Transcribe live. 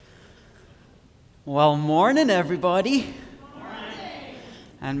Well, morning, everybody. Morning.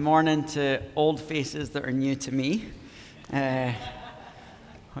 And morning to old faces that are new to me.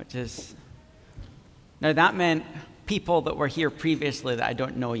 Which is... Now, that meant people that were here previously that I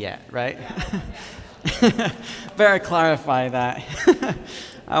don't know yet, right? Better clarify that.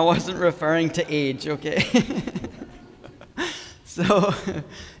 I wasn't referring to age, okay? So,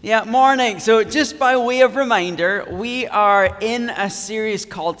 morning. So just by way of reminder, we are in a series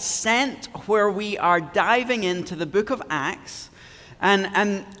called Sent, where we are diving into the book of Acts.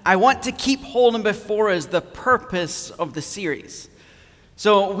 And I want to keep holding before us the purpose of the series.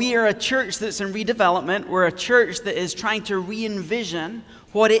 So we are a church that's in redevelopment. We're a church that is trying to re-envision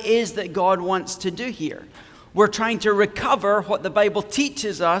what it is that God wants to do here. We're trying to recover what the Bible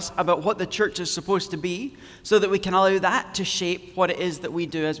teaches us about what the church is supposed to be so that we can allow that to shape what it is that we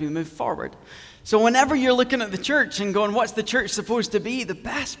do as we move forward. So whenever you're looking at the church and going, what's the church supposed to be? The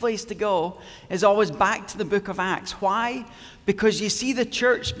best place to go is always back to the book of Acts. Why? Because you see the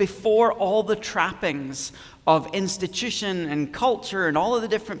church before all the trappings of institution and culture and all of the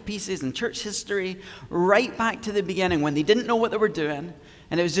different pieces in church history, right back to the beginning when they didn't know what they were doing.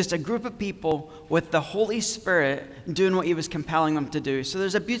 And it was just a group of people with the Holy Spirit doing what he was compelling them to do. So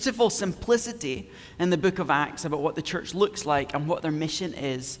there's a beautiful simplicity in the book of Acts about what the church looks like and what their mission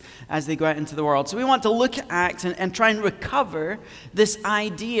is as they go out into the world. So we want to look at Acts and try and recover this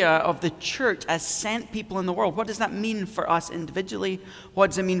idea of the church as sent people in the world. What does that mean for us individually? What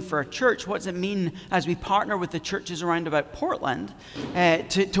does it mean for our church? What does it mean as we partner with the churches around about Portland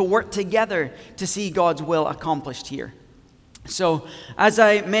to work together to see God's will accomplished here? So, as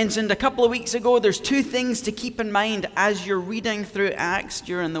I mentioned a couple of weeks ago, there's two things to keep in mind as you're reading through Acts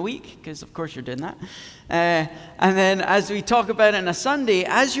during the week, because of course you're doing that. And then as we talk about it on a Sunday,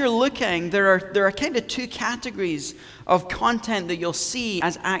 as you're looking, there are kind of two categories of content that you'll see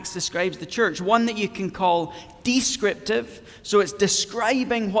as Acts describes the church. One that you can call descriptive, so it's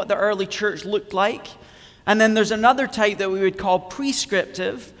describing what the early church looked like. And then there's another type that we would call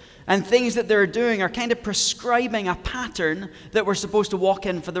prescriptive. And things that they're doing are kind of prescribing a pattern that we're supposed to walk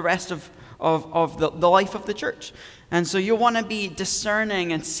in for the rest of the life of the church. And so you'll want to be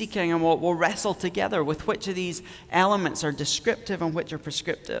discerning and seeking, and we'll wrestle together with which of these elements are descriptive and which are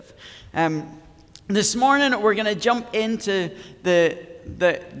prescriptive. This morning we're going to jump into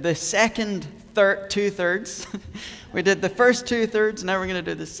the second two-thirds. We did the first two-thirds, now we're going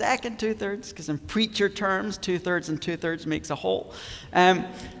to do the second two-thirds, because in preacher terms, two-thirds and two-thirds makes a whole.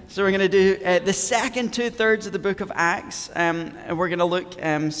 So we're going to do the second two-thirds of the book of Acts, and we're going to look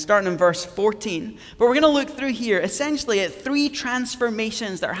starting in verse 14. But we're going to look through here essentially at three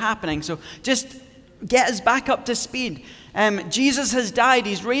transformations that are happening. So just get us back up to speed. Jesus has died.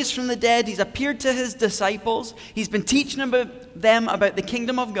 He's raised from the dead. He's appeared to his disciples. He's been teaching them about the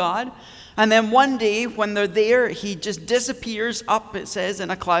kingdom of God. And then one day when they're there, he just disappears up, it says,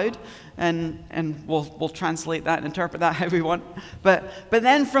 in a cloud. And we'll translate that and interpret that how we want. But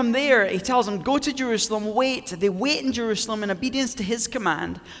then from there, he tells them, go to Jerusalem, wait. They wait in Jerusalem in obedience to his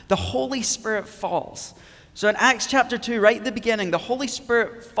command. The Holy Spirit falls. So in Acts chapter 2, right at the beginning, the Holy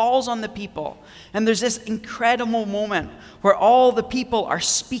Spirit falls on the people. And there's this incredible moment where all the people are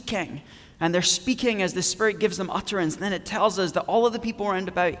speaking. And they're speaking as the Spirit gives them utterance. And then it tells us that all of the people around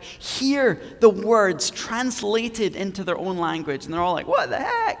about hear the words translated into their own language. And they're all like, what the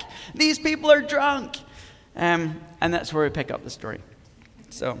heck? These people are drunk. And that's where we pick up the story.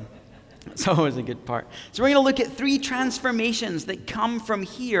 So it's always a good part. So we're going to look at three transformations that come from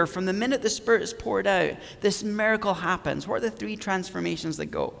here. From the minute the Spirit is poured out, this miracle happens. What are the three transformations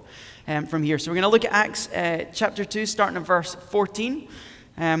that go from here? So we're going to look at Acts chapter 2, starting at verse 14.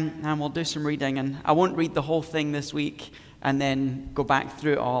 And we'll do some reading, and I won't read the whole thing this week and then go back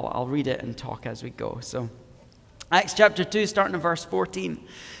through it all. I'll read it and talk as we go. So, Acts chapter 2, starting at verse 14.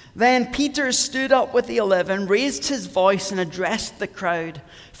 Then Peter stood up with the 11, raised his voice and addressed the crowd.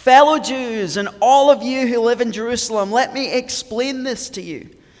 Fellow Jews and all of you who live in Jerusalem, let me explain this to you.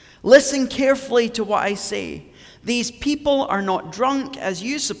 Listen carefully to what I say. These people are not drunk as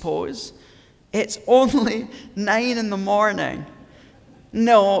you suppose. It's only 9 a.m.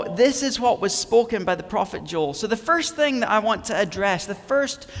 No, this is what was spoken by the prophet Joel. So the first thing that I want to address, the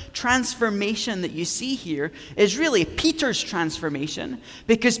first transformation that you see here is really Peter's transformation,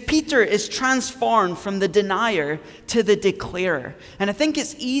 because Peter is transformed from the denier to the declarer. And I think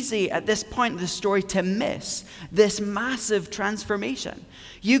it's easy at this point of the story to miss this massive transformation.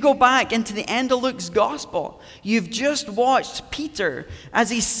 You go back into the end of Luke's gospel. You've just watched Peter as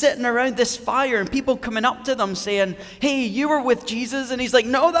he's sitting around this fire and people coming up to them saying, hey, you were with Jesus. And he's like,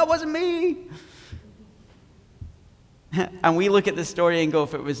 no, that wasn't me. And we look at the story and go,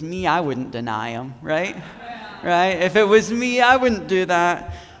 if it was me, I wouldn't deny him, right? Right? If it was me, I wouldn't do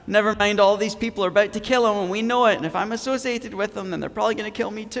that. Never mind, all these people are about to kill him, and we know it. And if I'm associated with them, then they're probably going to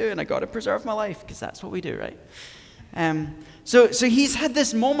kill me too, and I got to preserve my life, because that's what we do, right? So he's had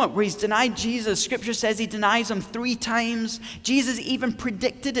this moment where he's denied Jesus. Scripture says he denies him 3 times. Jesus even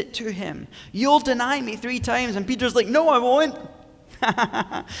predicted it to him. You'll deny me 3 times. And Peter's like, no, I won't.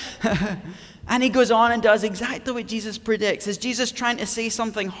 And he goes on and does exactly what Jesus predicts. Is Jesus trying to say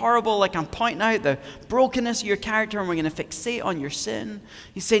something horrible, like I'm pointing out the brokenness of your character and we're going to fixate on your sin?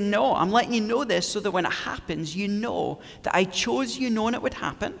 He's saying, no, I'm letting you know this so that when it happens, you know that I chose you knowing it would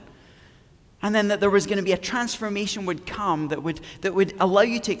happen. And then that there was going to be a transformation would come that would allow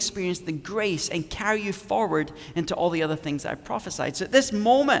you to experience the grace and carry you forward into all the other things that I prophesied. So at this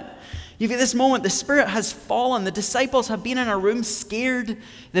moment, the Spirit has fallen. The disciples have been in a room scared.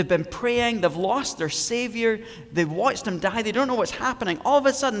 They've been praying. They've lost their Savior. They've watched him die. They don't know what's happening. All of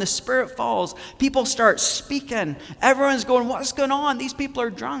a sudden, the Spirit falls. People start speaking. Everyone's going, what's going on? These people are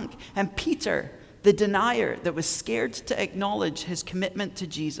drunk. And Peter, the denier that was scared to acknowledge his commitment to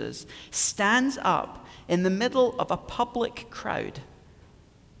Jesus, stands up in the middle of a public crowd,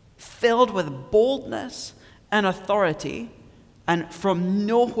 filled with boldness and authority, and from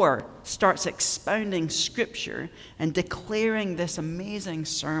nowhere starts expounding Scripture and declaring this amazing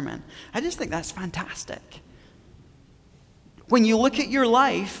sermon. I just think that's fantastic. When you look at your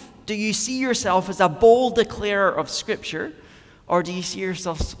life, do you see yourself as a bold declarer of Scripture? Or do you see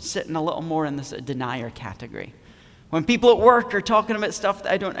yourself sitting a little more in this denier category? When people at work are talking about stuff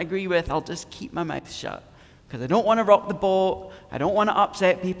that I don't agree with, I'll just keep my mouth shut. Because I don't want to rock the boat. I don't want to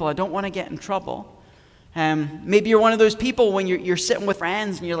upset people. I don't want to get in trouble. Maybe you're one of those people when you're sitting with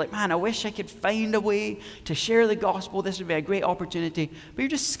friends and you're like, man, I wish I could find a way to share the gospel. This would be a great opportunity. But you're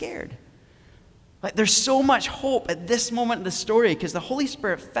just scared. Like there's so much hope at this moment in the story because the Holy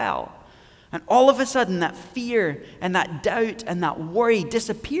Spirit fell. And all of a sudden, that fear and that doubt and that worry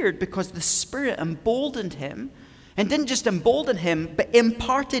disappeared because the Spirit emboldened him, and didn't just embolden him, but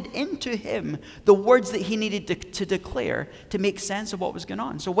imparted into him the words that he needed to declare to make sense of what was going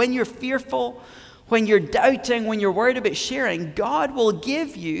on. So when you're fearful, when you're doubting, when you're worried about sharing, God will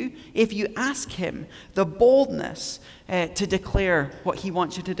give you, if you ask him, the boldness to declare what he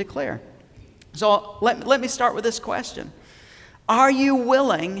wants you to declare. So let me start with this question. Are you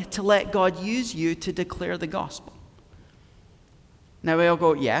willing to let God use you to declare the gospel? Now we all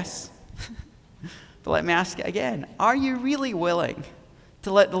go, yes. But let me ask it again. Are you really willing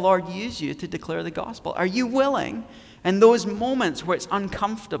to let the Lord use you to declare the gospel? Are you willing, in those moments where it's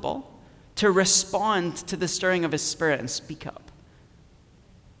uncomfortable, to respond to the stirring of his Spirit and speak up?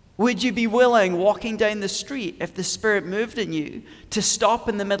 Would you be willing, walking down the street, if the Spirit moved in you, to stop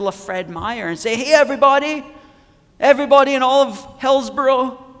in the middle of Fred Meyer and say, hey, everybody in all of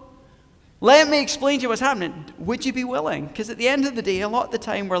Hillsborough, let me explain to you what's happening. Would you be willing? Because at the end of the day, a lot of the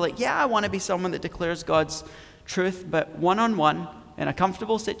time we're like, yeah, I want to be someone that declares God's truth, but one-on-one, in a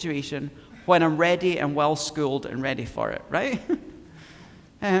comfortable situation, when I'm ready and well-schooled and ready for it, right?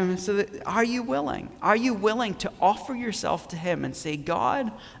 Are you willing? Are you willing to offer yourself to him and say,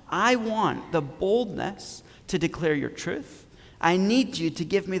 God, I want the boldness to declare your truth. I need you to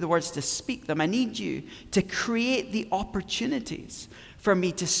give me the words to speak them. I need you to create the opportunities for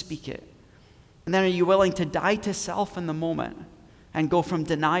me to speak it. And then are you willing to die to self in the moment and go from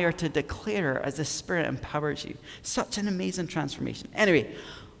denier to declarer as the Spirit empowers you? Such an amazing transformation. Anyway,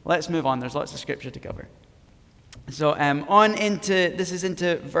 let's move on. There's lots of scripture to cover. So this is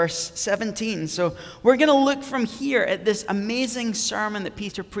into verse 17. So we're going to look from here at this amazing sermon that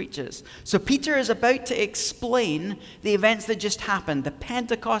Peter preaches. So Peter is about to explain the events that just happened, the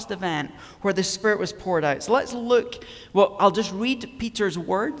Pentecost event where the Spirit was poured out. So let's look. Well, I'll just read Peter's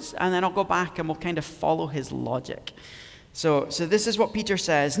words and then I'll go back and we'll kind of follow his logic. So this is what Peter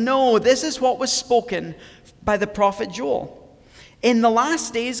says. No, this is what was spoken by the prophet Joel. In the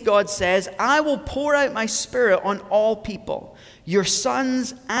last days, God says, I will pour out my Spirit on all people. Your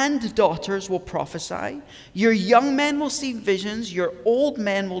sons and daughters will prophesy. Your young men will see visions. Your old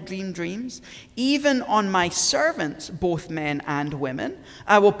men will dream dreams. Even on my servants, both men and women,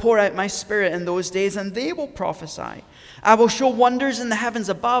 I will pour out my Spirit in those days, and they will prophesy. I will show wonders in the heavens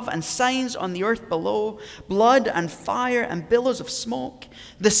above and signs on the earth below, blood and fire and billows of smoke.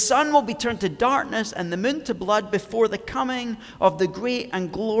 The sun will be turned to darkness and the moon to blood before the coming of the great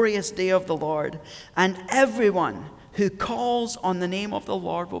and glorious day of the Lord. And everyone who calls on the name of the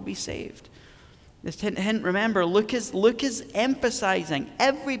Lord will be saved. This hint, remember, Luke is emphasizing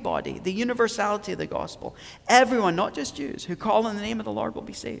everybody, the universality of the gospel. Everyone, not just Jews, who call on the name of the Lord will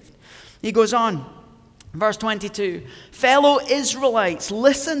be saved. He goes on. Verse 22, fellow Israelites,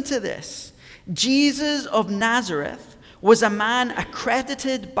 listen to this. Jesus of Nazareth was a man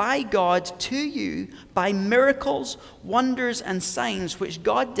accredited by God to you by miracles, wonders, and signs which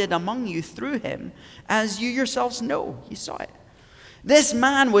God did among you through him, as you yourselves know. You saw it. This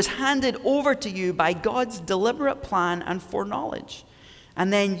man was handed over to you by God's deliberate plan and foreknowledge.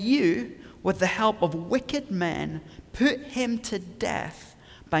 And then you, with the help of wicked men, put him to death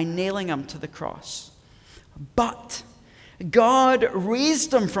by nailing him to the cross. But God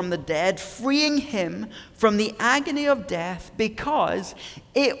raised him from the dead, freeing him from the agony of death, because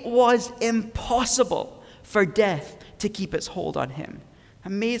it was impossible for death to keep its hold on him.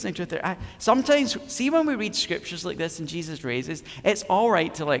 Amazing truth there. Sometimes, see, when we read scriptures like this and Jesus raises, it's all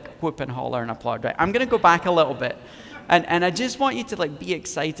right to whoop and holler and applaud, right? I'm going to go back a little bit. And I just want you to be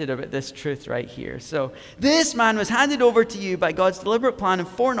excited about this truth right here. So this man was handed over to you by God's deliberate plan and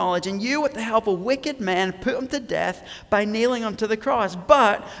foreknowledge, and you, with the help of wicked men, put him to death by nailing him to the cross.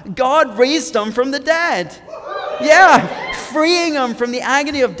 But God raised him from the dead. Yeah, freeing him from the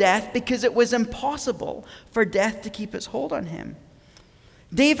agony of death, because it was impossible for death to keep its hold on him.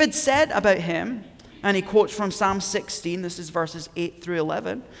 David said about him, and he quotes from Psalm 16, this is verses 8 through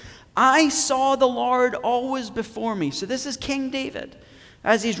 11, I saw the Lord always before me. So this is King David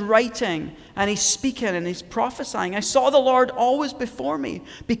as he's writing and he's speaking and he's prophesying. I saw the Lord always before me.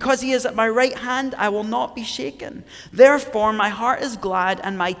 Because he is at my right hand, I will not be shaken. Therefore, my heart is glad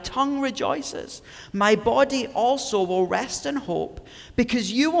and my tongue rejoices. My body also will rest in hope,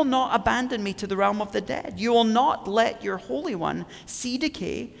 because you will not abandon me to the realm of the dead. You will not let your Holy One see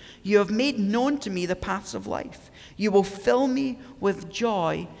decay. You have made known to me the paths of life. You will fill me with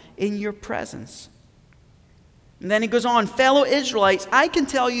joy in your presence. And then he goes on, fellow Israelites, I can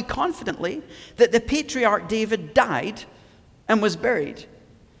tell you confidently that the patriarch David died and was buried,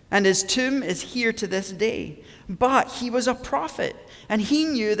 and his tomb is here to this day. But he was a prophet, and he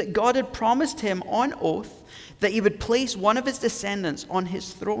knew that God had promised him on oath that he would place one of his descendants on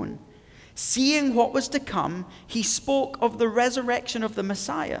his throne. Seeing what was to come, he spoke of the resurrection of the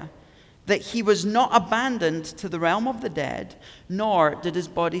Messiah, that he was not abandoned to the realm of the dead, nor did his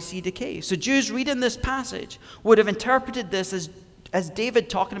body see decay. So Jews reading this passage would have interpreted this as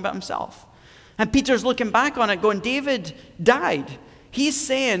David talking about himself. And Peter's looking back on it going, David died. He's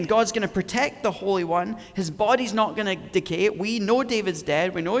saying God's going to protect the Holy One. His body's not going to decay. We know David's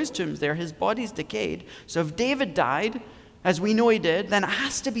dead. We know his tomb's there. His body's decayed. So if David died, as we know he did, then it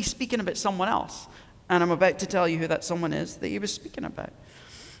has to be speaking about someone else. And I'm about to tell you who that someone is that he was speaking about.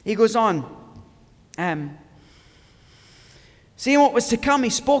 He goes on, seeing what was to come,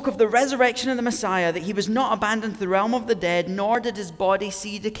 he spoke of the resurrection of the Messiah, that he was not abandoned to the realm of the dead, nor did his body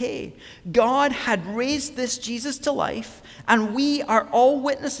see decay. God had raised this Jesus to life, and we are all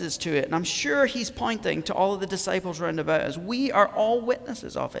witnesses to it. And I'm sure he's pointing to all of the disciples round about us. We are all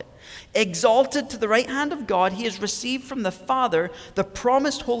witnesses of it. Exalted to the right hand of God, he has received from the Father the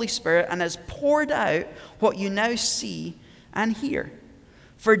promised Holy Spirit, and has poured out what you now see and hear.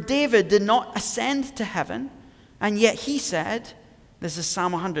 For David did not ascend to heaven, and yet he said, this is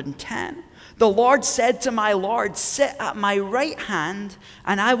Psalm 110, the Lord said to my Lord, sit at my right hand,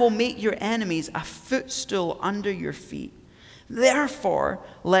 and I will make your enemies a footstool under your feet. Therefore,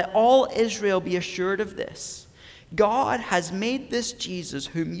 let all Israel be assured of this. God has made this Jesus,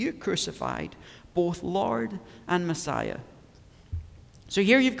 whom you crucified, both Lord and Messiah. So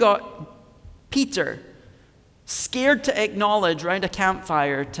here you've got Peter, scared to acknowledge round a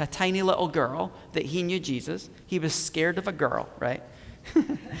campfire to a tiny little girl that he knew Jesus. He was scared of a girl, right?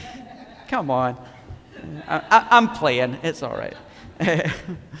 Come on. I'm playing. It's all right.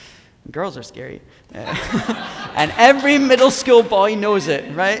 Girls are scary. And every middle school boy knows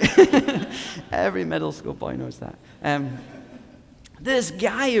it, right? Every middle school boy knows that. This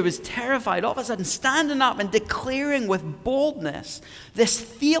guy who was terrified, all of a sudden standing up and declaring with boldness this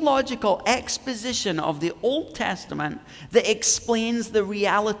theological exposition of the Old Testament that explains the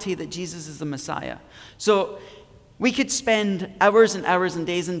reality that Jesus is the Messiah. So we could spend hours and hours and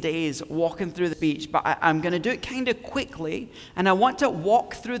days walking through the beach, but I'm going to do it kind of quickly, and I want to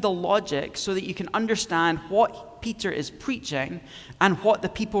walk through the logic so that you can understand what Peter is preaching and what the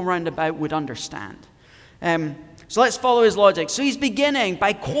people round about would understand. So let's follow his logic. So he's beginning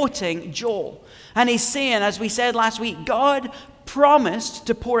by quoting Joel. And he's saying, as we said last week, God promised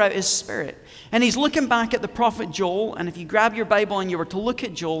to pour out his Spirit. And he's looking back at the prophet Joel. And if you grab your Bible and you were to look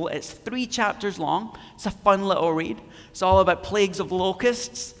at Joel, it's 3 chapters long. It's a fun little read. It's all about plagues of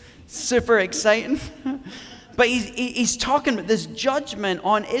locusts. Super exciting. But he's talking about this judgment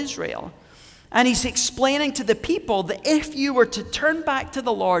on Israel. And he's explaining to the people that if you were to turn back to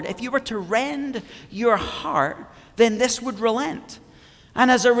the Lord, if you were to rend your heart, then this would relent. And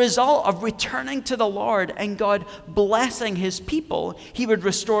as a result of returning to the Lord and God blessing his people, he would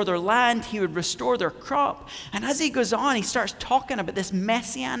restore their land, he would restore their crop. And as he goes on, he starts talking about this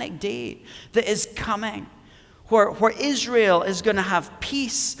messianic day that is coming, where Israel is going to have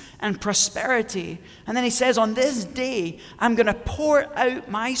peace and prosperity. And then he says, on this day, I'm going to pour out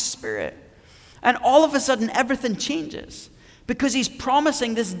my Spirit. And all of a sudden, everything changes. Because he's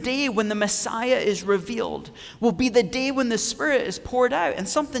promising this day when the Messiah is revealed will be the day when the Spirit is poured out, and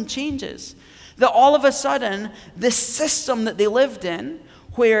something changes. That all of a sudden, this system that they lived in,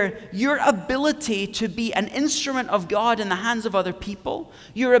 where your ability to be an instrument of God in the hands of other people,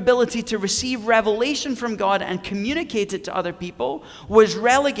 your ability to receive revelation from God and communicate it to other people, was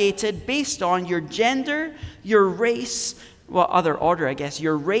relegated based on your gender, your race, well, other order, I guess,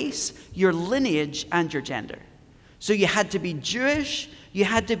 your race, your lineage, and your gender. So you had to be Jewish, you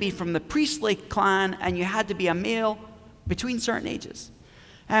had to be from the priestly clan, and you had to be a male between certain ages.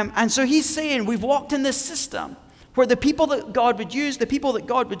 And so he's saying we've walked in this system where the people that God would use, the people that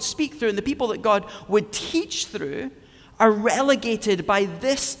God would speak through, and the people that God would teach through are relegated by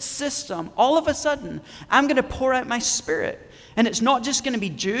this system. All of a sudden, I'm going to pour out my Spirit. And it's not just going to be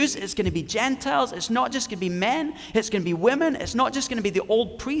Jews, it's going to be Gentiles, it's not just going to be men, it's going to be women, it's not just going to be the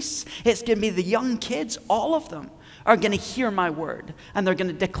old priests, it's going to be the young kids. All of them are going to hear my word, and they're going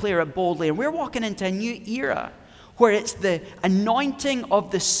to declare it boldly. And we're walking into a new era where it's the anointing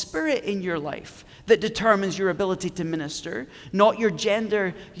of the Spirit in your life that determines your ability to minister, not your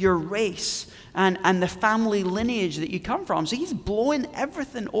gender, your race, and the family lineage that you come from. So he's blowing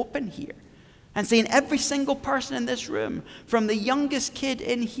everything open here. And saying every single person in this room, from the youngest kid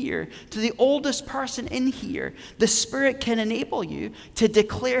in here to the oldest person in here, the Spirit can enable you to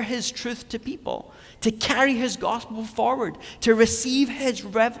declare his truth to people, to carry his gospel forward, to receive his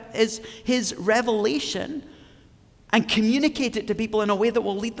revelation and communicate it to people in a way that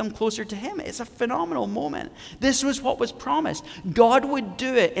will lead them closer to him. It's a phenomenal moment. This was what was promised. God would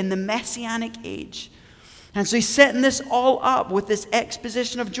do it in the Messianic age. And so he's setting this all up with this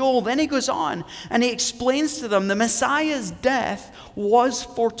exposition of Joel. Then he goes on and he explains to them the Messiah's death was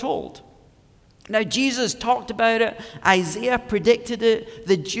foretold. Now, Jesus talked about it. Isaiah predicted it.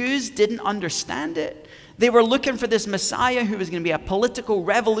 The Jews didn't understand it. They were looking for this Messiah who was going to be a political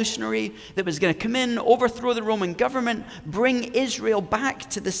revolutionary that was going to come in, overthrow the Roman government, bring Israel back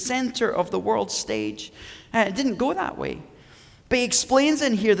to the center of the world stage. And it didn't go that way. But he explains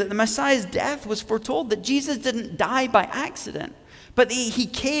in here that the Messiah's death was foretold, that Jesus didn't die by accident, but he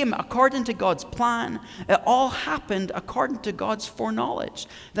came according to God's plan. It all happened according to God's foreknowledge.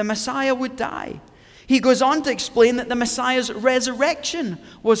 The Messiah would die. He goes on to explain that the Messiah's resurrection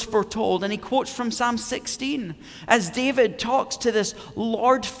was foretold, and he quotes from Psalm 16 as David talks to this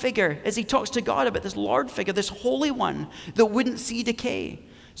Lord figure, as he talks to God about this Lord figure, this Holy One that wouldn't see decay.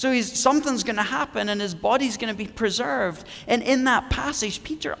 So something's going to happen and his body's going to be preserved. And in that passage,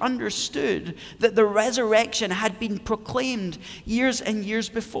 Peter understood that the resurrection had been proclaimed years and years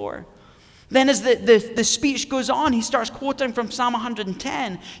before. Then as the speech goes on, he starts quoting from Psalm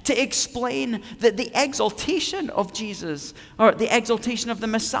 110 to explain that the exaltation of Jesus, or the exaltation of the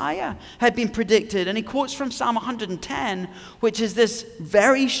Messiah, had been predicted. And he quotes from Psalm 110, which is this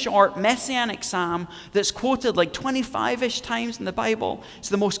very short messianic psalm that's quoted like 25-ish times in the Bible. It's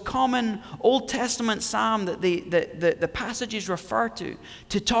the most common Old Testament psalm that the passages refer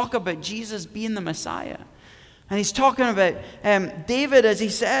to talk about Jesus being the Messiah. And he's talking about David, as he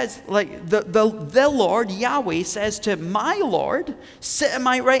says, like the Lord, Yahweh, says to my Lord, sit at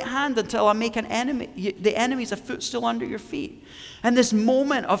my right hand until I make the enemies a footstool under your feet. And this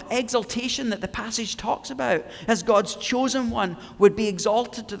moment of exaltation that the passage talks about, as God's chosen one would be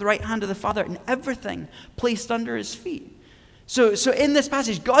exalted to the right hand of the Father and everything placed under his feet. So in this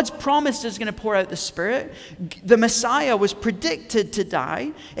passage, God's promise is going to pour out the Spirit. The Messiah was predicted to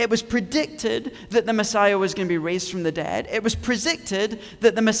die. It was predicted that the Messiah was going to be raised from the dead. It was predicted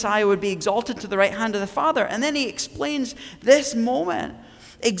that the Messiah would be exalted to the right hand of the Father. And then he explains this moment.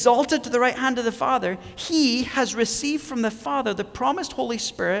 Exalted to the right hand of the Father, he has received from the Father the promised Holy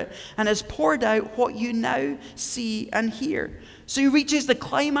Spirit and has poured out what you now see and hear. So he reaches the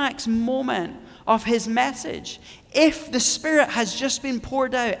climax moment of his message. If the Spirit has just been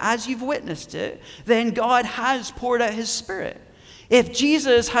poured out as you've witnessed it, then God has poured out his Spirit. If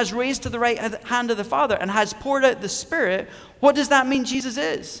Jesus has raised to the right hand of the Father and has poured out the Spirit, What does that mean Jesus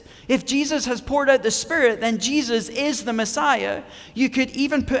is? If Jesus has poured out the Spirit, then Jesus is the Messiah. You could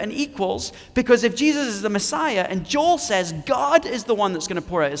even put in equals, because if Jesus is the Messiah and Joel says God is the one that's going to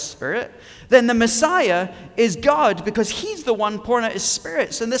pour out his Spirit, then the Messiah is God because he's the one pouring out his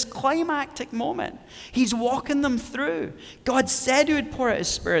Spirit. So in this climactic moment, he's walking them through. God said he would pour out his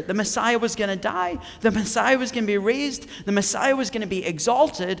Spirit. The Messiah was going to die. The Messiah was going to be raised. The Messiah was going to be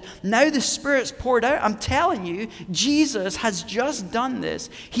exalted. Now the Spirit's poured out. I'm telling you, Jesus has just done this.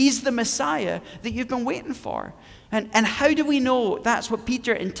 He's the Messiah that you've been waiting for. And how do we know that's what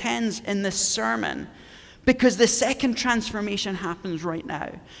Peter intends in this sermon? Because the second transformation happens right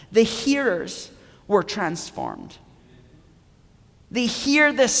now. The hearers were transformed. They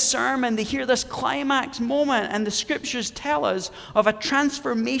hear this sermon, they hear this climax moment, and the scriptures tell us of a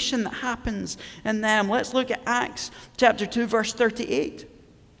transformation that happens in them. Let's look at Acts chapter 2, verse 38.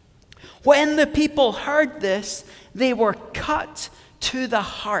 When the people heard this, they were cut to the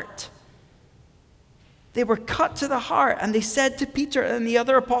heart. They were cut to the heart, and they said to Peter and the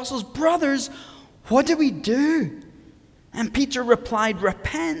other apostles, "Brothers, what do we do?" And Peter replied,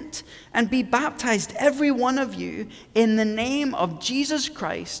 "Repent and be baptized, every one of you, in the name of Jesus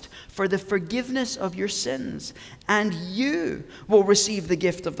Christ for the forgiveness of your sins, and you will receive the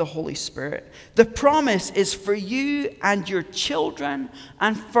gift of the Holy Spirit. The promise is for you and your children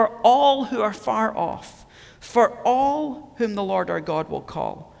and for all who are far off, for all whom the Lord our God will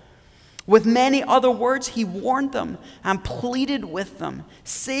call." With many other words, he warned them and pleaded with them,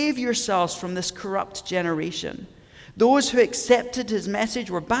 "Save yourselves from this corrupt generation." Those who accepted his message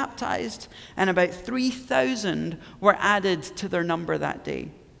were baptized, and about 3,000 were added to their number that day.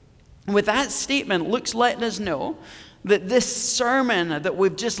 And with that statement, Luke's letting us know that this sermon that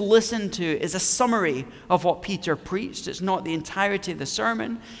we've just listened to is a summary of what Peter preached. It's not the entirety of the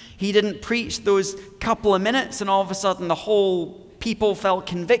sermon. He didn't preach those couple of minutes and all of a sudden the whole people felt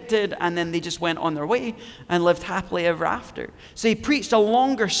convicted and then they just went on their way and lived happily ever after. So he preached a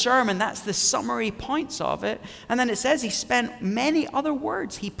longer sermon. That's the summary points of it. And then it says he spent many other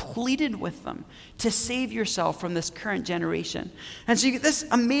words. He pleaded with them to save yourself from this current generation. And so you get this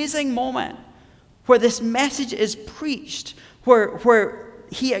amazing moment where this message is preached, where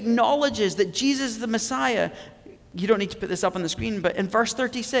he acknowledges that Jesus is the Messiah. You don't need to put this up on the screen, but in verse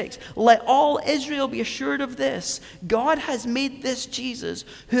 36, "Let all Israel be assured of this. God has made this Jesus,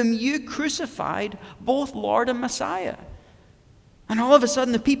 whom you crucified, both Lord and Messiah." And all of a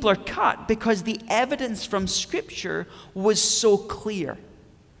sudden the people are cut because the evidence from Scripture was so clear.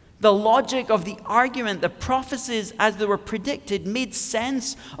 The logic of the argument, the prophecies as they were predicted, made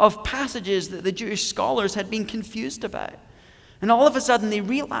sense of passages that the Jewish scholars had been confused about. And all of a sudden they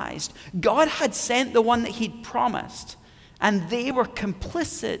realized God had sent the one that he'd promised, and they were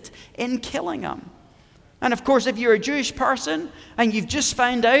complicit in killing him. And of course, if you're a Jewish person and you've just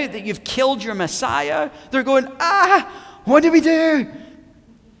found out that you've killed your Messiah, they're going, what do we do?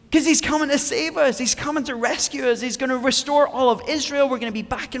 Because he's coming to save us. He's coming to rescue us. He's going to restore all of Israel. We're going to be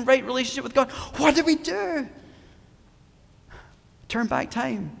back in right relationship with God. What do we do? Turn back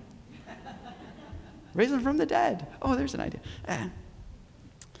time. Raise him from the dead. Oh, there's an idea.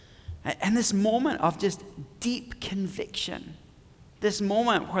 And this moment of just deep conviction, this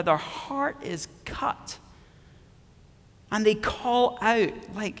moment where their heart is cut, and they call out,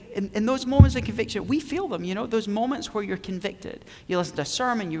 like in those moments of conviction, we feel them, those moments where you're convicted. You listen to a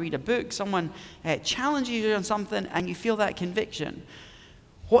sermon, you read a book, someone challenges you on something, and you feel that conviction.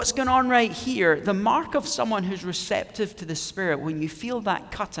 What's going on right here, the mark of someone who's receptive to the Spirit, when you feel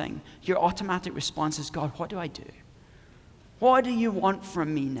that cutting, your automatic response is, "God, what do I do? What do you want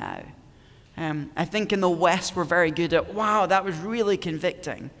from me now?" I think in the West we're very good at, "Wow, that was really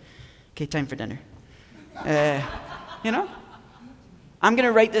convicting. Okay, time for dinner." I'm going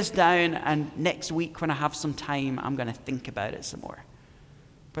to write this down, and next week when I have some time, I'm going to think about it some more.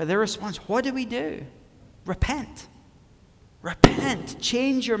 But their response, what do we do? Repent. Repent,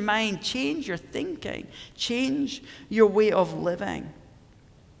 change your mind, change your thinking, change your way of living.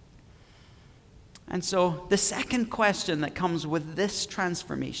 And so the second question that comes with this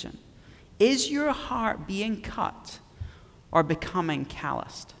transformation, is your heart being cut or becoming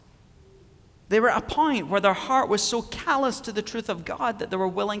calloused? They were at a point where their heart was so callous to the truth of God that they were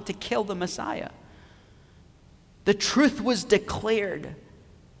willing to kill the Messiah. The truth was declared.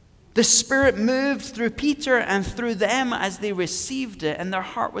 The Spirit moved through Peter and through them as they received it, and their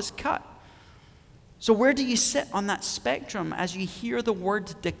heart was cut. So where do you sit on that spectrum as you hear the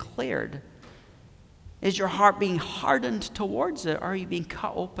word declared? Is your heart being hardened towards it, or are you being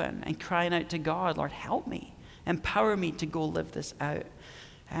cut open and crying out to God, "Lord, help me, empower me to go live this out"?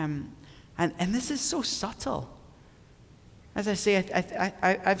 And this is so subtle. As I say,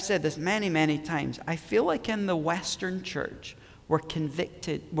 I've said this many, many times. I feel like in the Western church, we're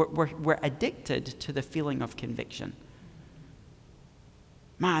addicted to the feeling of conviction.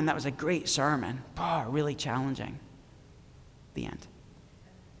 Man, that was a great sermon. Oh, really challenging. The end.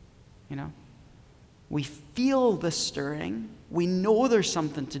 You know? We feel the stirring. We know there's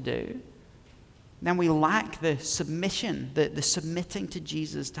something to do. Then we lack the submission, the submitting to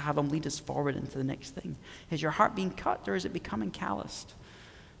Jesus to have him lead us forward into the next thing. Is your heart being cut, or is it becoming calloused?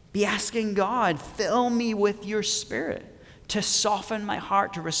 Be asking God, fill me with your Spirit to soften my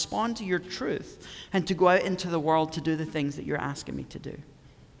heart, to respond to your truth, and to go out into the world to do the things that you're asking me to do.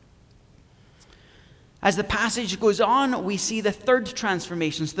 As the passage goes on, we see the third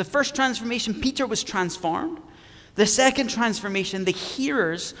transformation. So the first transformation, Peter was transformed. The second transformation, the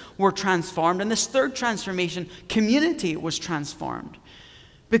hearers were transformed. And this third transformation, community was transformed.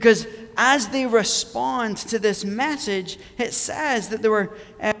 Because as they respond to this message, it says that there were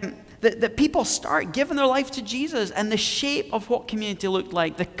that people start giving their life to Jesus, and the shape of what community looked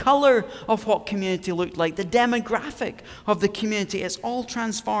like, the color of what community looked like, the demographic of the community, it's all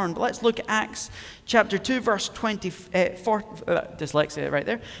transformed. Let's look at Acts chapter 2, verse 24, dyslexia right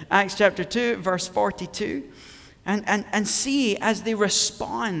there. Acts chapter 2, verse 42, and see as they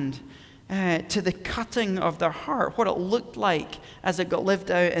respond to the cutting of their heart, what it looked like as it got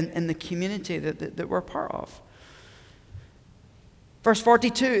lived out in the community that we're part of. Verse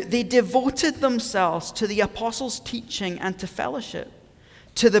 42, they devoted themselves to the apostles' teaching and to fellowship,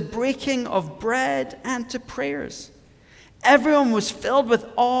 to the breaking of bread and to prayers. Everyone was filled with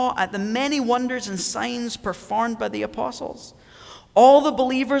awe at the many wonders and signs performed by the apostles. All the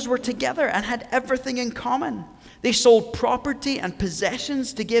believers were together and had everything in common. They sold property and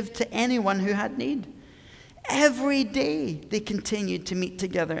possessions to give to anyone who had need. Every day they continued to meet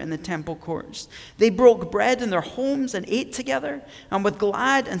together in the temple courts. They broke bread in their homes and ate together, and with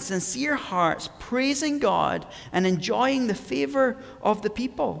glad and sincere hearts, praising God and enjoying the favor of the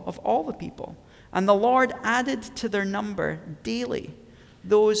people, of all the people. And the Lord added to their number daily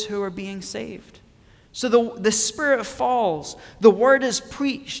those who were being saved. So the Spirit falls, the word is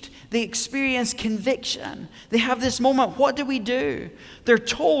preached, they experience conviction. They have this moment, what do? They're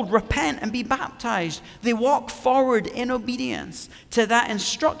told, repent and be baptized. They walk forward in obedience to that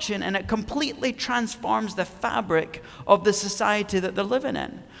instruction, and it completely transforms the fabric of the society that they're living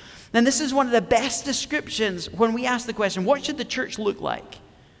in. And this is one of the best descriptions when we ask the question, what should the church look like?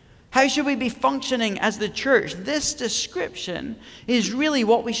 How should we be functioning as the church? This description is really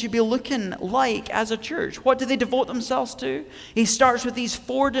what we should be looking like as a church. What do they devote themselves to? He starts with these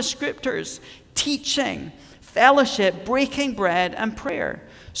 4 descriptors: teaching, fellowship, breaking bread, and prayer.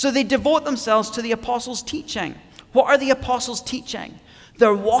 So they devote themselves to the apostles' teaching. What are the apostles' teaching?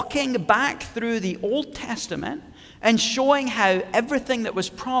 They're walking back through the Old Testament and showing how everything that was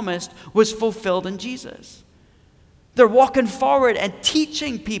promised was fulfilled in Jesus. They're walking forward and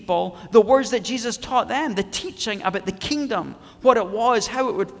teaching people the words that Jesus taught them, the teaching about the kingdom, what it was, how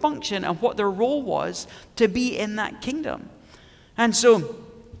it would function, and what their role was to be in that kingdom. And so,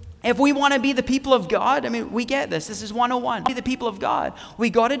 if we want to be the people of God, I mean, we get this. This is 101. Be the people of God. We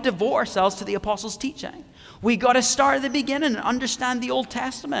got to devote ourselves to the apostles' teaching. We got to start at the beginning and understand the Old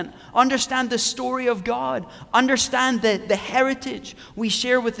Testament, understand the story of God, understand the heritage we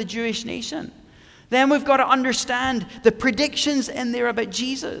share with the Jewish nation. Then we've got to understand the predictions in there about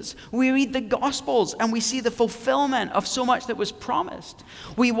Jesus. We read the Gospels and we see the fulfillment of so much that was promised.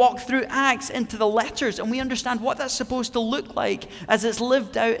 We walk through Acts into the letters and we understand what that's supposed to look like as it's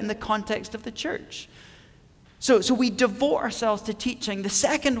lived out in the context of the church. So we devote ourselves to teaching. The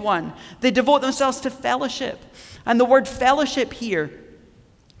second one, they devote themselves to fellowship. And the word fellowship here,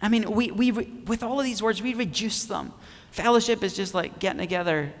 I mean, we with all of these words, we reduce them. Fellowship is just like getting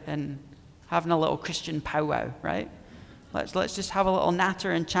together and having a little Christian powwow, right? Let's just have a little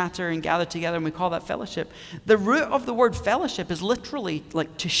natter and chatter and gather together, and we call that fellowship. The root of the word fellowship is literally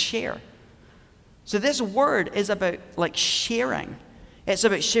like to share. So this word is about like sharing. It's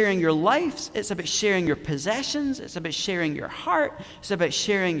about sharing your lives. It's about sharing your possessions. It's about sharing your heart. It's about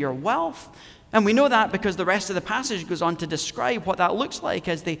sharing your wealth. And we know that because the rest of the passage goes on to describe what that looks like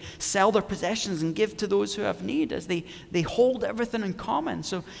as they sell their possessions and give to those who have need, as they hold everything in common.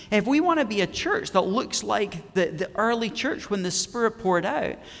 So if we want to be a church that looks like the early church when the Spirit poured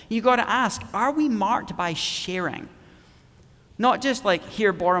out, you got to ask, are we marked by sharing? Not just like,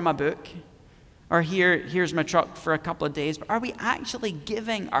 here, borrow my book, or here's my truck for a couple of days, but are we actually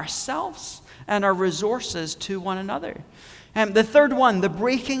giving ourselves and our resources to one another? The third one, the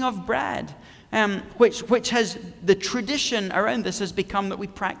breaking of bread. Which has the tradition around this has become that we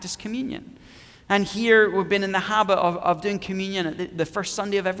practice communion. And here we've been in the habit of doing communion at the first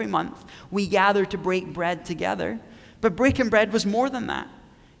Sunday of every month. We gather to break bread together. But breaking bread was more than that.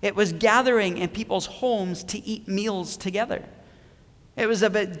 It was gathering in people's homes to eat meals together. It was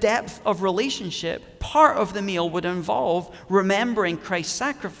about depth of relationship. Part of the meal would involve remembering Christ's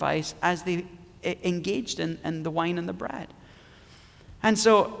sacrifice as they engaged in the wine and the bread. And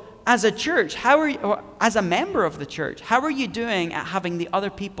so, as a church, as a member of the church, how are you doing at having the other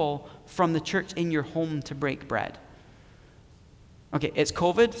people from the church in your home to break bread? Okay, it's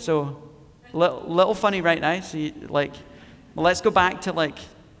COVID, so little funny right now. So let's go back to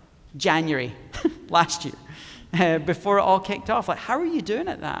January last year, before it all kicked off. How are you doing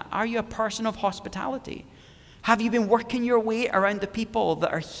at that? Are you a person of hospitality? Have you been working your way around the people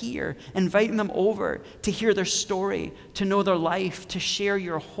that are here, inviting them over to hear their story, to know their life, to share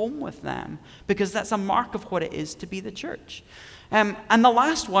your home with them? Because that's a mark of what it is to be the church. And the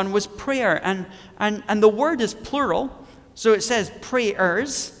last one was prayer. And the word is plural. So it says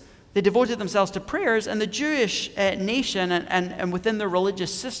prayers. They devoted themselves to prayers, and the Jewish nation and within their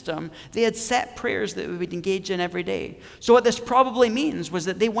religious system, they had set prayers that we would engage in every day. So what this probably means was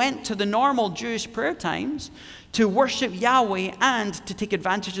that they went to the normal Jewish prayer times to worship Yahweh and to take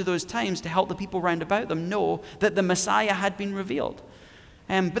advantage of those times to help the people round about them know that the Messiah had been revealed.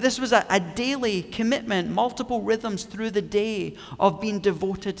 But this was a daily commitment, multiple rhythms through the day of being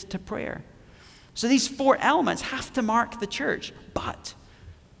devoted to prayer. So these four elements have to mark the church, but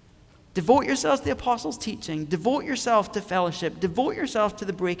devote yourselves to the apostles' teaching. Devote yourself to fellowship. Devote yourself to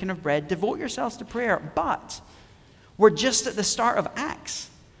the breaking of bread. Devote yourselves to prayer. But we're just at the start of Acts.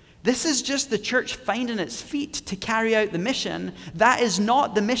 This is just the church finding its feet to carry out the mission. That is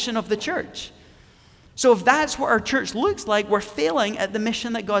not the mission of the church. So if that's what our church looks like, we're failing at the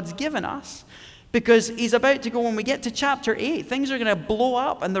mission that God's given us. Because he's about to go, when we get to chapter 8, things are going to blow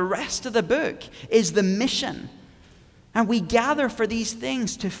up, and the rest of the book is the mission. And we gather for these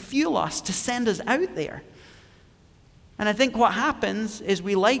things to fuel us, to send us out there. And I think what happens is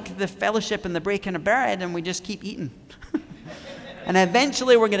we like the fellowship and the breaking of bread, and we just keep eating. And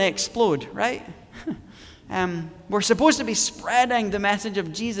eventually we're going to explode, right? We're supposed to be spreading the message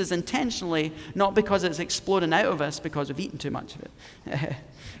of Jesus intentionally, not because it's exploding out of us because we've eaten too much of it,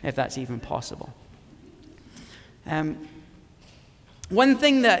 if that's even possible. One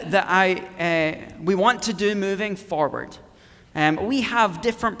thing that we want to do moving forward, we have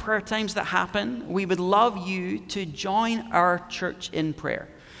different prayer times that happen. We would love you to join our church in prayer.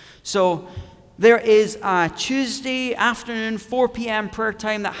 So there is a Tuesday afternoon, 4 p.m. prayer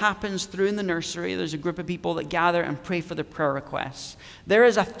time that happens through in the nursery. There's a group of people that gather and pray for their prayer requests. There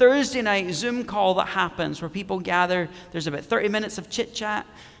is a Thursday night Zoom call that happens where people gather. There's about 30 minutes of chit-chat.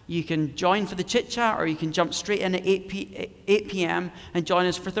 You can join for the chit-chat, or you can jump straight in at 8 p.m. and join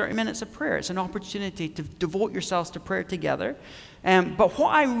us for 30 minutes of prayer. It's an opportunity to devote yourselves to prayer together. But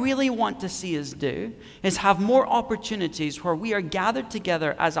what I really want to see us do is have more opportunities where we are gathered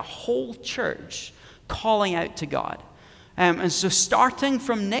together as a whole church calling out to God. And so starting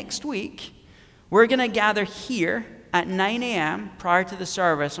from next week, we're going to gather here at 9 a.m. prior to the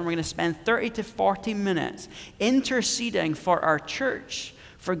service, and we're going to spend 30 to 40 minutes interceding for our church,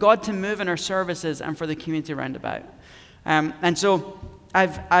 for God to move in our services and for the community around about. And so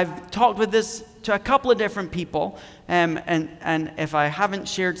I've talked with this to a couple of different people, and if I haven't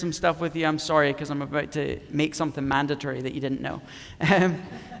shared some stuff with you, I'm sorry, because I'm about to make something mandatory that you didn't know.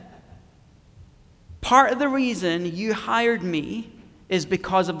 Part of the reason you hired me is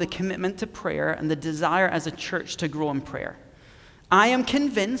because of the commitment to prayer and the desire as a church to grow in prayer. I am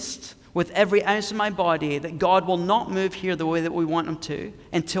convinced with every ounce of my body that God will not move here the way that we want him to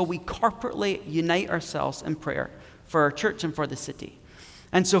until we corporately unite ourselves in prayer for our church and for the city.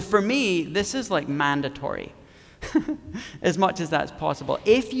 And so for me, this is mandatory, as much as that's possible.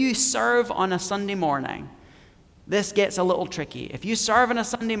 If you serve on a Sunday morning, this gets a little tricky. If you serve on a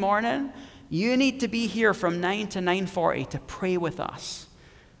Sunday morning, you need to be here from 9 to 9:40 to pray with us.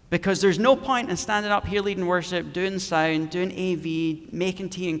 Because there's no point in standing up here leading worship, doing sound, doing AV, making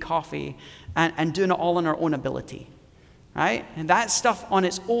tea and coffee, and doing it all on our own ability, right? And that stuff on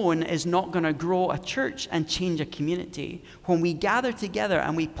its own is not going to grow a church and change a community. When we gather together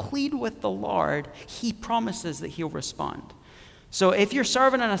and we plead with the Lord, he promises that he'll respond. So if you're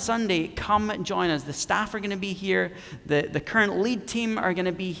serving on a Sunday, come join us. The staff are going to be here. The current lead team are going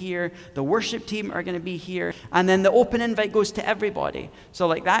to be here. The worship team are going to be here. And then the open invite goes to everybody.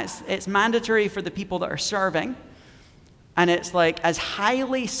 So it's mandatory for the people that are serving. And it's like as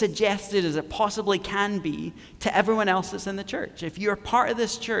highly suggested as it possibly can be to everyone else that's in the church. If you're part of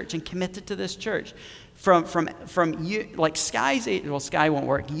this church and committed to this church, from you, like Sky's, well, Sky won't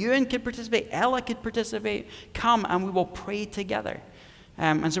work. Ewan could participate, Ella could participate. Come and we will pray together.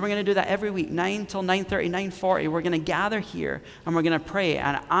 And so we're going to do that every week, 9 till 9:30, 9:40. We're going to gather here and we're going to pray.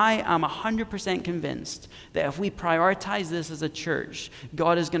 And I am 100% convinced that if we prioritize this as a church,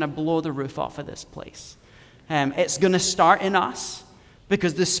 God is going to blow the roof off of this place. It's going to start in us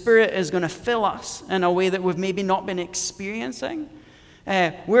because the Spirit is going to fill us in a way that we've maybe not been experiencing.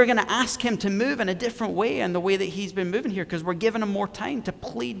 We're going to ask him to move in a different way in the way that he's been moving here because we're giving him more time to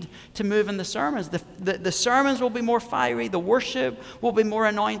plead to move in the sermons. The sermons will be more fiery. The worship will be more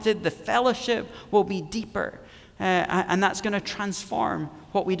anointed. The fellowship will be deeper. And that's going to transform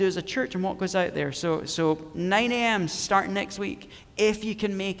what we do as a church and what goes out there. So 9 a.m. starting next week. If you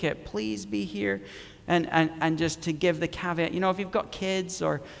can make it, please be here. And just to give the caveat, if you've got kids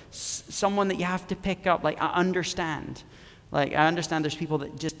or someone that you have to pick up, I understand. I understand there's people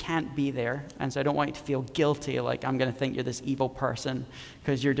that just can't be there. And so I don't want you to feel guilty, like I'm going to think you're this evil person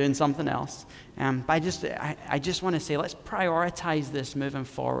because you're doing something else. But I just want to say, let's prioritize this moving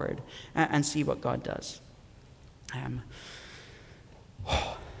forward and see what God does.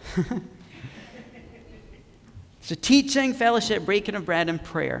 So teaching, fellowship, breaking of bread, and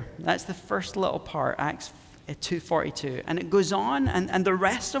prayer. That's the first little part, Acts 2:42. And it goes on, and the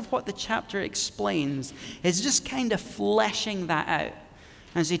rest of what the chapter explains is just kind of fleshing that out.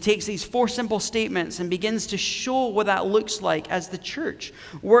 And so he takes these 4 simple statements and begins to show what that looks like as the church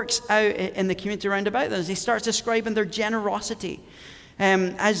works out in the community around about them. As he starts describing their generosity.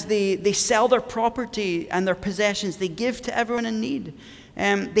 As they sell their property and their possessions, they give to everyone in need.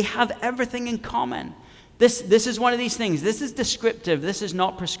 They have everything in common. This is one of these things. This is descriptive. This is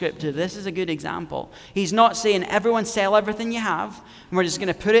not prescriptive. This is a good example. He's not saying everyone sell everything you have, and we're just going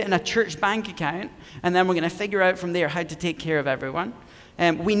to put it in a church bank account, and then we're going to figure out from there how to take care of everyone.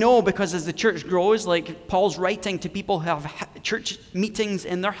 We know because as the church grows, like Paul's writing to people who have church meetings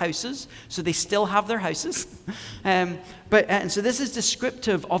in their houses, so they still have their houses. And so this is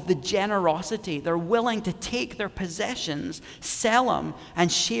descriptive of the generosity. They're willing to take their possessions, sell them,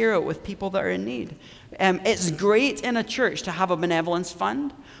 and share it with people that are in need. It's great in a church to have a benevolence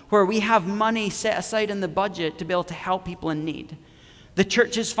fund where we have money set aside in the budget to be able to help people in need. The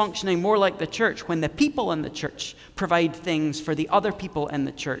church is functioning more like the church when the people in the church provide things for the other people in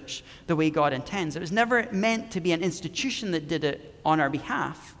the church the way God intends. It was never meant to be an institution that did it on our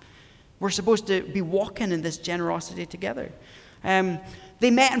behalf. We're supposed to be walking in this generosity together. They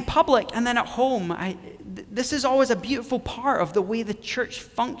met in public and then at home. This is always a beautiful part of the way the church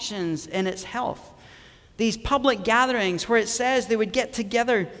functions in its health. These public gatherings where it says they would get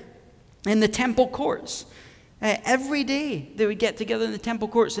together in the temple courts. Every day they would get together in the temple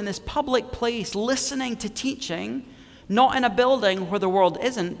courts in this public place, listening to teaching, not in a building where the world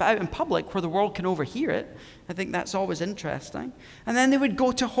isn't, but out in public where the world can overhear it. I think that's always interesting. And then they would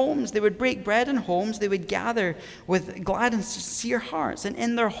go to homes. They would break bread in homes. They would gather with glad and sincere hearts, and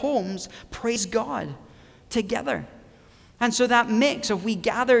in their homes praise God together. And so that mix of we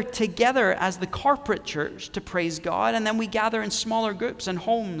gather together as the corporate church to praise God, and then we gather in smaller groups in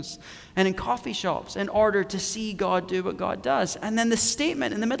homes and in coffee shops in order to see God do what God does. And then the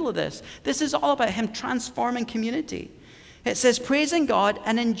statement in the middle of this is all about him transforming community. It says praising God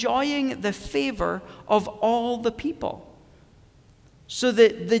and enjoying the favor of all the people. So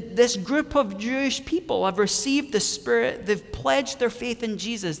that this group of Jewish people have received the Spirit. They've pledged their faith in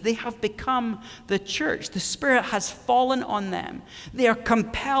Jesus. They have become the church. The Spirit has fallen on them. They are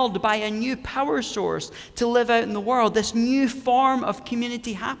compelled by a new power source to live out in the world. This new form of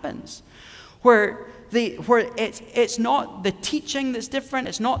community happens where it's not the teaching that's different.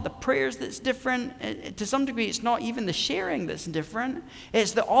 It's not the prayers that's different. To some degree, it's not even the sharing that's different.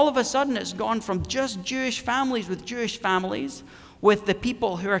 It's that all of a sudden it's gone from just Jewish families with the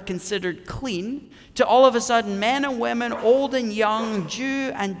people who are considered clean, to all of a sudden men and women, old and young,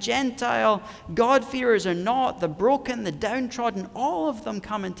 Jew and Gentile, God-fearers or not, the broken, the downtrodden, all of them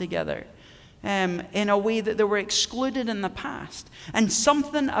coming together in a way that they were excluded in the past. And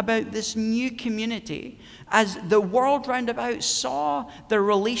something about this new community, as the world round about saw the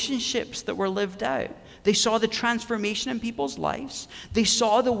relationships that were lived out, they saw the transformation in people's lives. They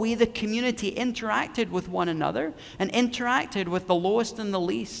saw the way the community interacted with one another and interacted with the lowest and the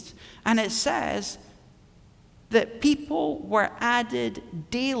least. And it says that people were added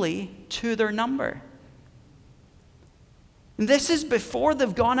daily to their number. And this is before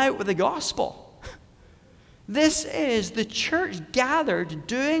they've gone out with the gospel. This is the church gathered,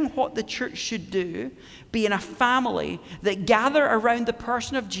 doing what the church should do, being a family that gather around the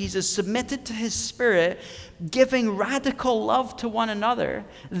person of Jesus, submitted to his Spirit, giving radical love to one another.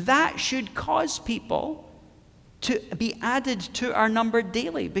 That should cause people to be added to our number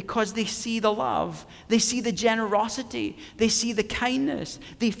daily, because they see the love, they see the generosity, they see the kindness,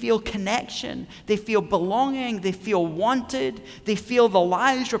 they feel connection, they feel belonging, they feel wanted, they feel the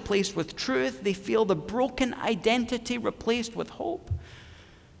lies replaced with truth, they feel the broken identity replaced with hope.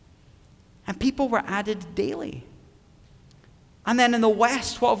 And people were added daily. And then in the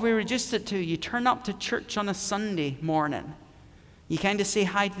West, what have we reduced it to? You turn up to church on a Sunday morning. You kind of say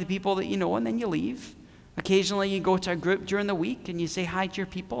hi to the people that you know, and then you leave. Occasionally you go to a group during the week and you say hi to your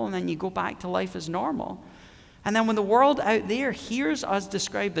people, and then you go back to life as normal. And then when the world out there hears us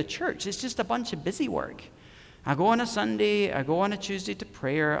describe the church, it's just a bunch of busy work. I go on a Sunday, I go on a Tuesday to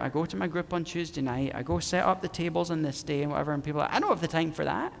prayer, I go to my group on Tuesday night, I go set up the tables on this day and whatever, and people are like, I don't have the time for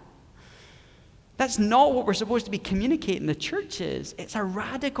that. That's not what we're supposed to be communicating the church is. It's a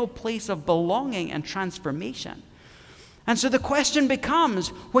radical place of belonging and transformation. And so the question becomes,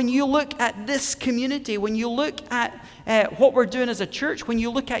 when you look at this community, when you look at what we're doing as a church, when you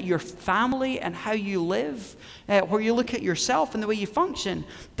look at your family and how you live, where you look at yourself and the way you function,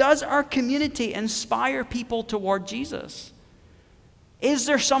 does our community inspire people toward Jesus? Is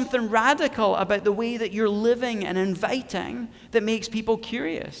there something radical about the way that you're living and inviting that makes people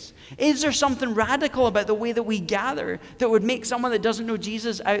curious? Is there something radical about the way that we gather that would make someone that doesn't know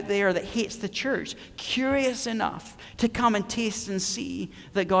Jesus out there, that hates the church, curious enough to come and taste and see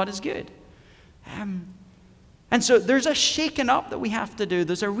that God is good? And so there's a shaking up that we have to do.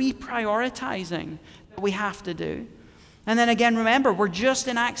 There's a reprioritizing that we have to do. And then again, remember, we're just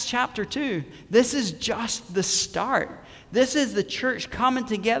in Acts chapter 2. This is just the start. This is the church coming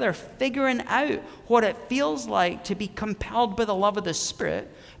together, figuring out what it feels like to be compelled by the love of the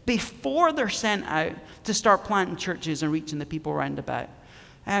Spirit before they're sent out to start planting churches and reaching the people round about.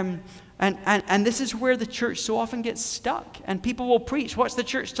 And this is where the church so often gets stuck. And people will preach, what's the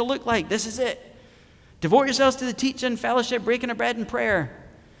church to look like? This is it. Devote yourselves to the teaching, fellowship, breaking of bread, and prayer.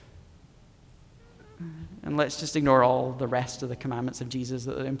 And let's just ignore all the rest of the commandments of Jesus,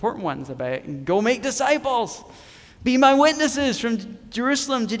 the important ones about go make disciples. Be my witnesses from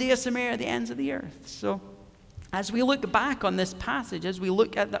Jerusalem, Judea, Samaria, the ends of the earth. So as we look back on this passage, as we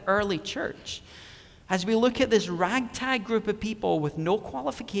look at the early church, as we look at this ragtag group of people with no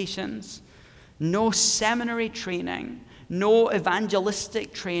qualifications, no seminary training, no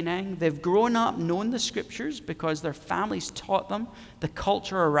evangelistic training, they've grown up knowing the scriptures because their families taught them, the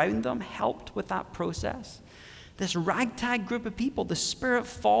culture around them helped with that process. This ragtag group of people, the Spirit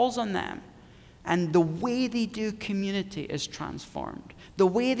falls on them. And the way they do community is transformed. The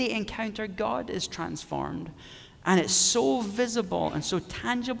way they encounter God is transformed. And it's so visible and so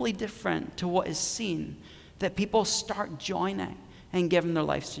tangibly different to what is seen that people start joining and giving their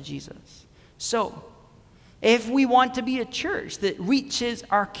lives to Jesus. So, if we want to be a church that reaches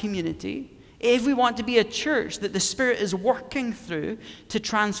our community, if we want to be a church that the Spirit is working through to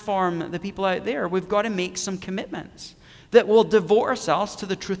transform the people out there, we've got to make some commitments that will devote ourselves to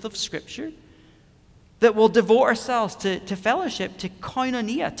the truth of Scripture, that will devote ourselves to fellowship, to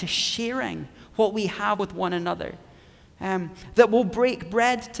koinonia, to sharing what we have with one another, that will break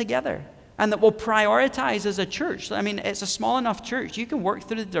bread together, and that will prioritize as a church. I mean, it's a small enough church. You can work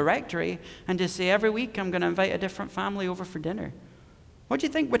through the directory and just say, every week I'm going to invite a different family over for dinner. What do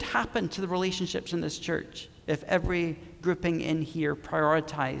you think would happen to the relationships in this church if every grouping in here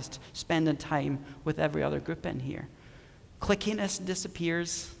prioritized spending time with every other group in here? Clickiness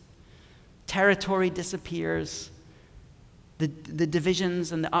disappears. Territory disappears. The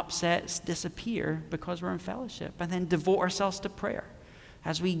divisions and the upsets disappear because we're in fellowship. And then devote ourselves to prayer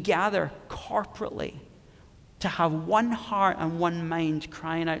as we gather corporately to have one heart and one mind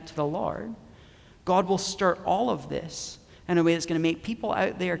crying out to the Lord. God will stir all of this in a way that's going to make people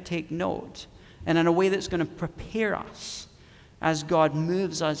out there take note, and in a way that's going to prepare us as God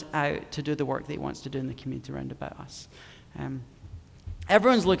moves us out to do the work that he wants to do in the community around about us.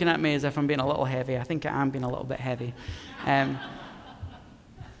 Everyone's looking at me as if I'm being a little heavy. I think I am being a little bit heavy.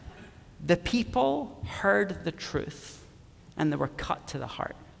 The people heard the truth and they were cut to the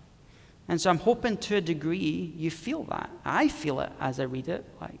heart. And so I'm hoping to a degree you feel that. I feel it as I read it.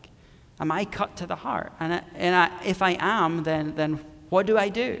 Like, am I cut to the heart? And if I am, then what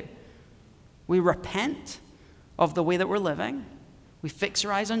do? We repent of the way that we're living. We fix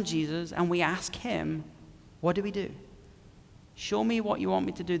our eyes on Jesus and we ask him, what do? Show me what you want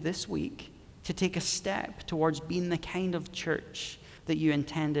me to do this week to take a step towards being the kind of church that you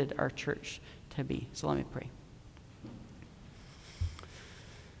intended our church to be. So let me pray.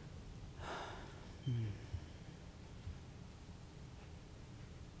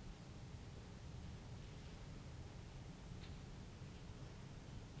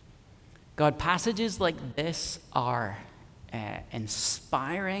 God, passages like this are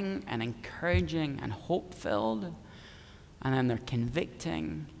inspiring and encouraging and hope-filled, and then they're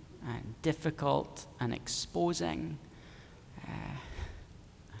convicting and difficult and exposing.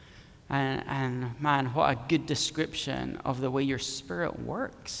 And man, what a good description of the way your Spirit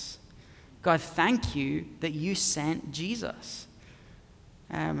works. God, thank you that you sent Jesus.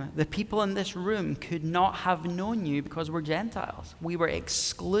 The people in this room could not have known you because we're Gentiles. We were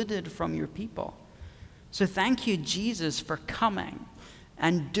excluded from your people. So thank you, Jesus, for coming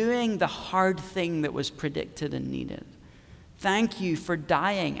and doing the hard thing that was predicted and needed. Thank you for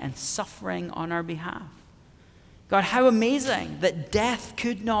dying and suffering on our behalf. God, how amazing that death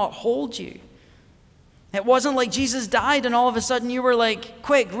could not hold you. It wasn't like Jesus died and all of a sudden you were like,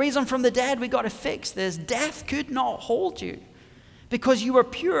 quick, raise him from the dead. We got to fix this. Death could not hold you because you were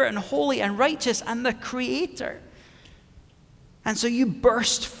pure and holy and righteous and the Creator. And so you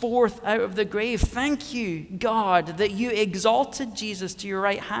burst forth out of the grave. Thank you, God, that you exalted Jesus to your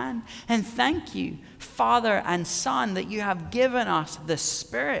right hand. And thank you, Father and Son, that you have given us the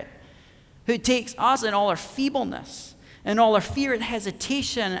Spirit who takes us in all our feebleness and all our fear and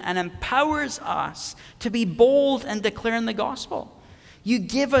hesitation and empowers us to be bold and declaring the gospel. You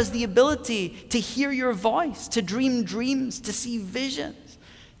give us the ability to hear your voice, to dream dreams, to see visions,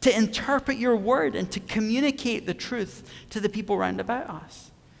 to interpret your word, and to communicate the truth to the people round about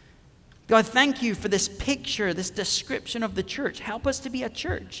us. God, thank you for this picture, this description of the church. Help us to be a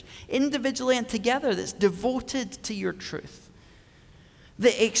church, individually and together, that's devoted to your truth,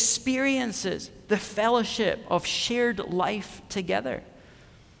 that experiences the fellowship of shared life together.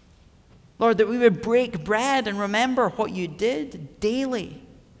 Lord, that we would break bread and remember what you did daily,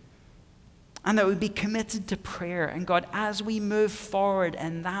 and that we'd be committed to prayer. And God, as we move forward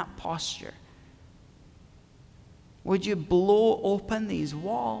in that posture, would you blow open these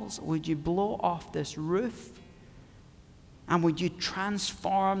walls? Would you blow off this roof? And would you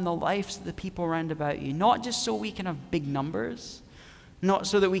transform the lives of the people around about you? Not just so we can have big numbers, not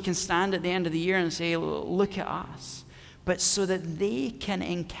so that we can stand at the end of the year and say, look at us, but so that they can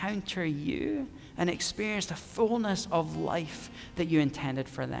encounter you and experience the fullness of life that you intended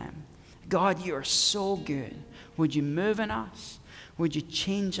for them. God, you are so good. Would you move in us? Would you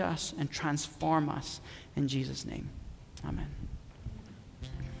change us and transform us? In Jesus' name, amen.